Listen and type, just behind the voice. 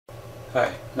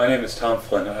Hi, my name is Tom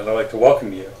Flynn and I'd like to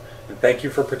welcome you and thank you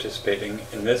for participating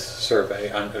in this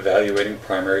survey on evaluating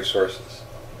primary sources.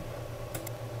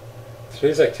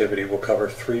 Today's activity will cover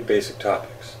three basic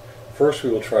topics. First, we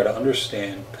will try to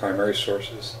understand primary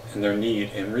sources and their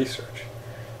need in research.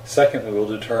 Second, we will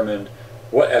determine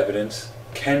what evidence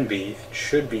can be and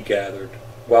should be gathered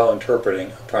while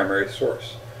interpreting a primary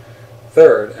source.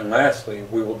 Third, and lastly,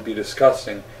 we will be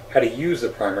discussing how to use the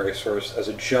primary source as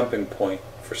a jumping point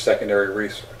for secondary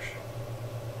research.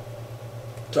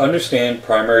 To understand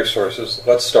primary sources,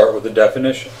 let's start with the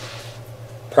definition.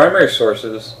 Primary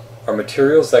sources are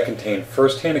materials that contain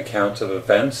first-hand accounts of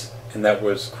events and that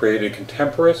was created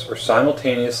contemporaneous or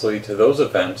simultaneously to those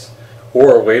events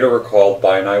or are later recalled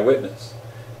by an eyewitness.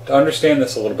 To understand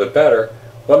this a little bit better,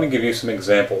 let me give you some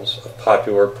examples of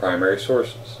popular primary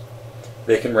sources.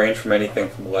 They can range from anything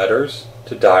from letters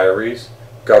to diaries,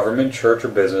 government, church, or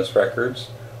business records,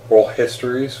 oral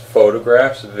histories,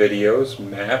 photographs, videos,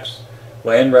 maps,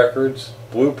 land records,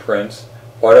 blueprints,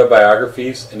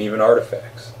 autobiographies, and even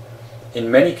artifacts. In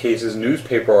many cases,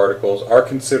 newspaper articles are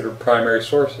considered primary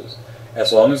sources,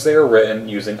 as long as they are written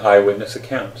using eyewitness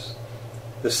accounts.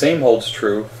 The same holds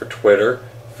true for Twitter,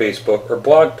 Facebook, or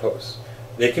blog posts.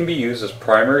 They can be used as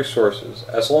primary sources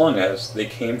as long as they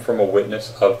came from a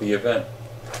witness of the event.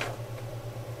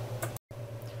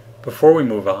 Before we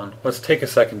move on, let's take a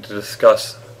second to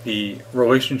discuss the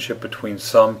relationship between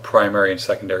some primary and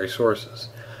secondary sources.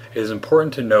 It is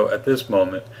important to note at this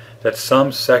moment that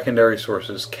some secondary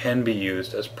sources can be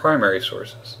used as primary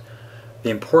sources. The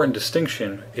important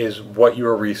distinction is what you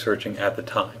are researching at the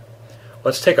time.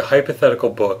 Let's take a hypothetical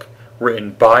book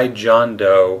written by John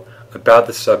Doe about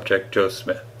the subject Joe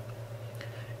Smith.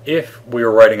 If we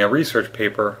were writing a research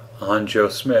paper on Joe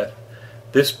Smith,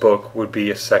 this book would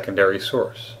be a secondary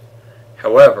source.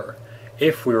 However,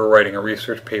 if we were writing a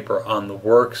research paper on the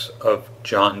works of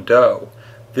John Doe,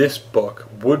 this book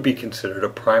would be considered a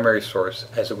primary source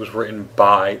as it was written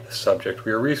by the subject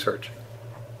we are researching.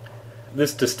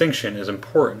 This distinction is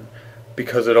important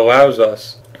because it allows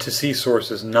us to see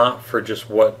sources not for just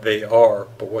what they are,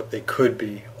 but what they could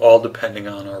be, all depending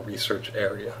on our research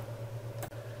area.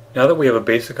 Now that we have a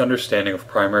basic understanding of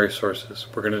primary sources,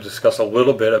 we're going to discuss a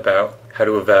little bit about how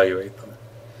to evaluate them.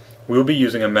 We will be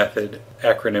using a method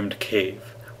acronymed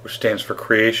CAVE, which stands for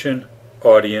Creation,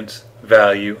 Audience,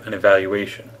 Value, and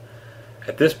Evaluation.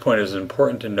 At this point, it is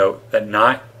important to note that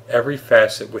not every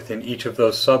facet within each of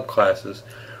those subclasses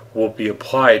will be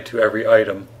applied to every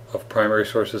item of primary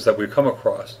sources that we come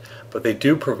across, but they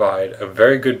do provide a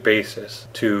very good basis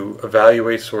to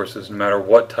evaluate sources no matter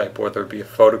what type, whether it be a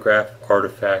photograph,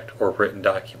 artifact, or written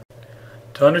document.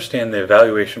 To understand the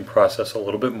evaluation process a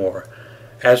little bit more,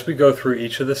 as we go through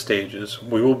each of the stages,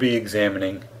 we will be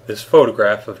examining this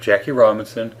photograph of Jackie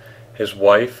Robinson, his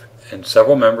wife, and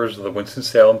several members of the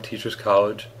Winston-Salem Teachers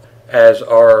College as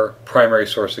our primary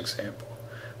source example.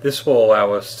 This will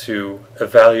allow us to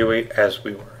evaluate as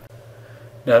we learn.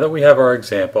 Now that we have our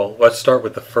example, let's start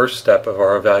with the first step of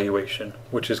our evaluation,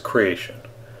 which is creation.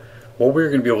 What we're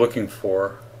going to be looking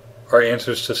for are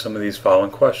answers to some of these following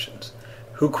questions.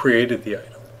 Who created the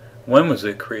item? When was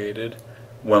it created?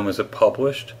 When was it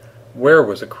published? Where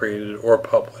was it created or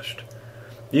published?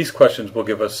 These questions will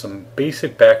give us some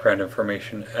basic background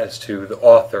information as to the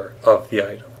author of the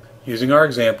item. Using our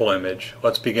example image,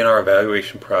 let's begin our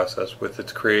evaluation process with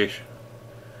its creation.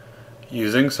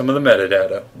 Using some of the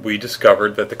metadata, we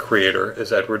discovered that the creator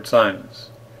is Edward Simons.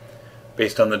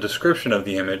 Based on the description of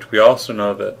the image, we also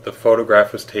know that the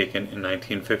photograph was taken in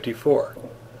 1954.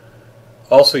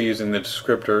 Also using the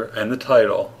descriptor and the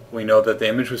title, we know that the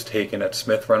image was taken at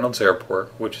Smith Reynolds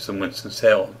Airport, which is in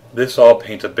Winston-Salem. This all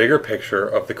paints a bigger picture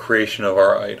of the creation of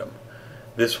our item.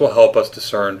 This will help us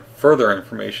discern further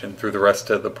information through the rest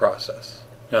of the process.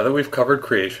 Now that we've covered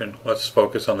creation, let's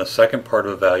focus on the second part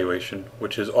of evaluation,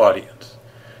 which is audience.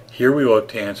 Here we look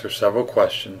to answer several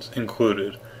questions,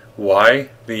 included why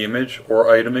the image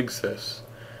or item exists,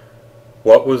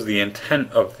 what was the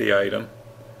intent of the item,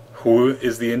 who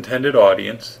is the intended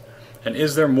audience, and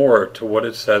is there more to what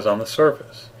it says on the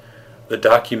surface? The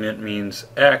document means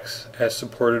X as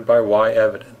supported by Y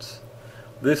evidence.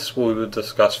 This we will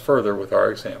discuss further with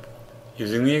our example.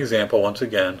 Using the example once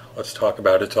again, let's talk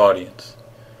about its audience.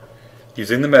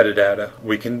 Using the metadata,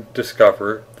 we can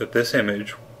discover that this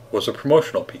image was a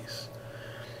promotional piece.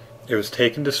 It was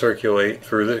taken to circulate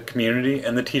through the community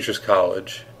and the Teachers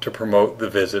College to promote the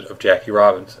visit of Jackie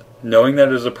Robinson. Knowing that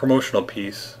it is a promotional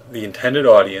piece, the intended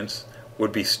audience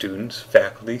would be students,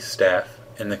 faculty, staff,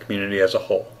 and the community as a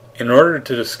whole. In order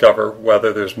to discover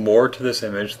whether there's more to this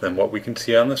image than what we can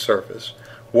see on the surface,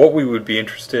 what we would be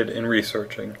interested in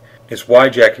researching is why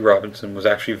Jackie Robinson was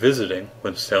actually visiting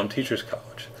Winston-Salem Teachers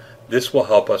College. This will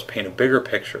help us paint a bigger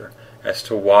picture as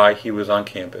to why he was on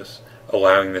campus,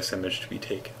 allowing this image to be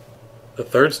taken. The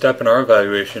third step in our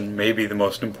evaluation may be the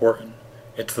most important.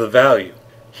 It's the value.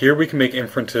 Here we can make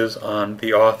inferences on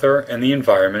the author and the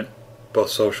environment, both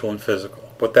social and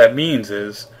physical. What that means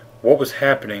is what was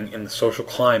happening in the social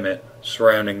climate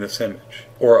surrounding this image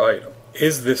or item.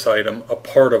 Is this item a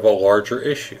part of a larger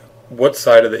issue? What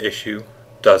side of the issue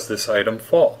does this item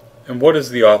fall? And what is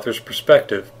the author's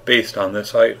perspective based on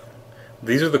this item?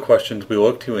 These are the questions we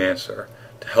look to answer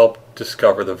to help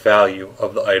discover the value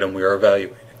of the item we are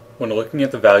evaluating. When looking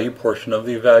at the value portion of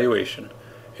the evaluation,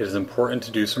 it is important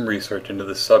to do some research into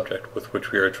the subject with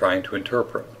which we are trying to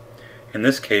interpret. In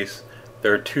this case,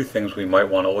 there are two things we might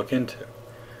want to look into.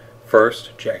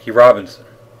 First, Jackie Robinson.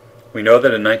 We know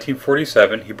that in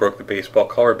 1947 he broke the baseball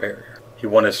color barrier. He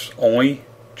won his only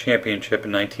championship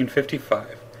in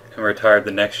 1955 and retired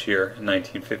the next year in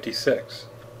 1956.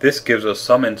 This gives us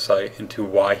some insight into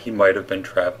why he might have been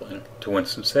traveling to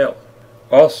Winston-Salem.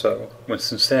 Also,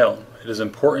 Winston-Salem, it is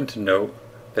important to note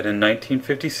that in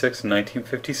 1956 and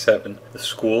 1957 the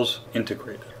schools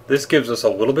integrated. This gives us a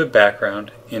little bit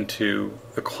background into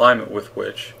the climate with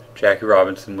which Jackie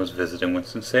Robinson was visiting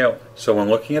Winston-Salem. So when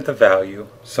looking at the value,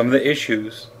 some of the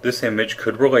issues this image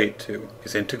could relate to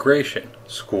is integration,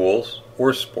 schools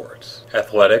or sports,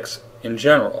 athletics in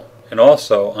general, and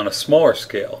also on a smaller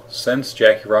scale, since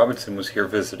Jackie Robinson was here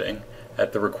visiting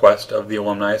at the request of the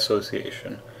Alumni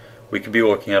Association, we could be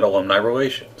looking at alumni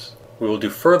relations. We will do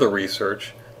further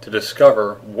research to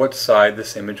discover what side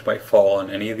this image might fall on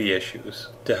any of the issues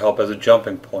to help as a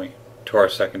jumping point to our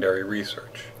secondary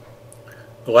research.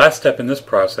 The last step in this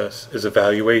process is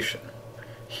evaluation.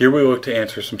 Here we look to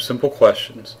answer some simple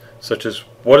questions such as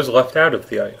what is left out of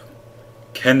the item?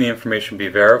 Can the information be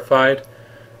verified?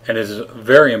 And it is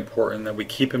very important that we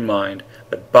keep in mind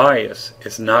that bias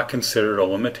is not considered a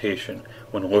limitation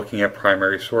when looking at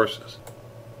primary sources.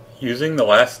 Using the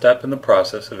last step in the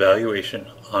process, evaluation,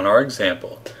 on our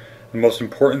example, the most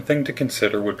important thing to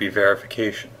consider would be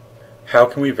verification. How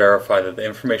can we verify that the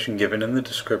information given in the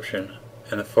description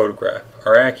and the photograph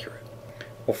are accurate?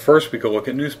 Well, first we could look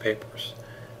at newspapers.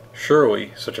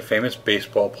 Surely, such a famous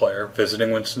baseball player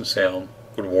visiting Winston-Salem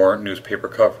would warrant newspaper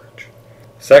coverage.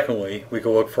 Secondly, we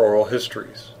could look for oral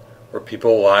histories, or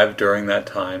people alive during that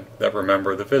time that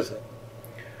remember the visit.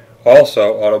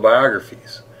 Also,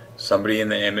 autobiographies. Somebody in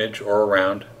the image or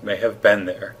around may have been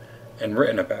there and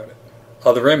written about it.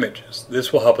 Other images.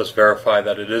 This will help us verify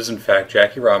that it is in fact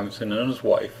Jackie Robinson and his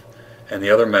wife, and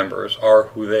the other members are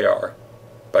who they are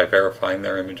by verifying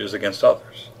their images against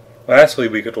others. Lastly,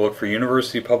 we could look for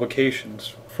university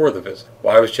publications for the visit.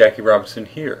 Why was Jackie Robinson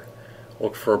here?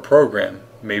 Look for a program,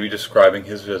 maybe describing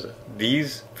his visit.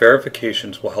 These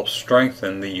verifications will help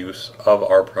strengthen the use of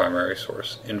our primary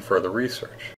source in further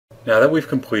research. Now that we've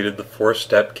completed the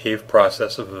four-step CAVE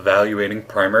process of evaluating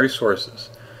primary sources,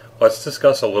 let's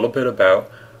discuss a little bit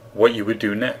about what you would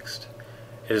do next.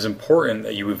 It is important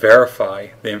that you verify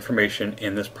the information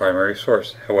in this primary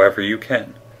source, however you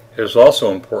can. It is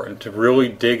also important to really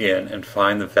dig in and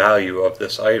find the value of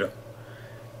this item.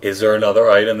 Is there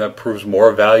another item that proves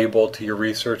more valuable to your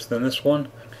research than this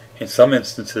one? In some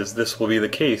instances, this will be the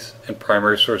case, and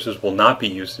primary sources will not be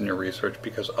used in your research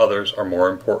because others are more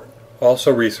important.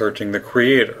 Also researching the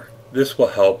creator. This will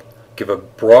help give a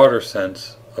broader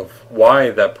sense of why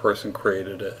that person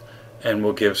created it, and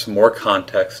will give some more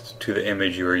context to the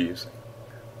image you are using.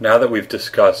 Now that we've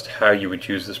discussed how you would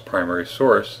use this primary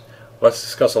source, let's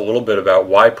discuss a little bit about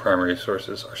why primary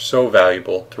sources are so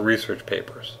valuable to research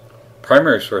papers.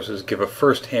 Primary sources give a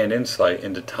first-hand insight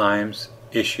into times,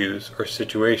 issues, or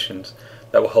situations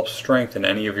that will help strengthen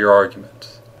any of your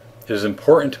arguments. It is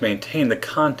important to maintain the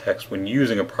context when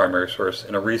using a primary source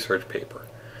in a research paper.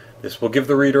 This will give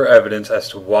the reader evidence as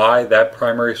to why that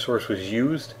primary source was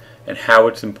used and how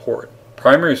it's important.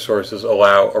 Primary sources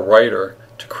allow a writer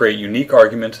to create unique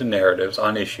arguments and narratives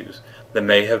on issues that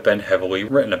may have been heavily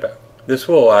written about. This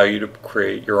will allow you to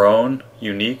create your own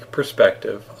unique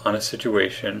perspective on a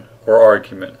situation or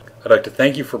argument. I'd like to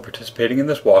thank you for participating in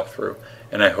this walkthrough,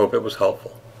 and I hope it was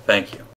helpful. Thank you.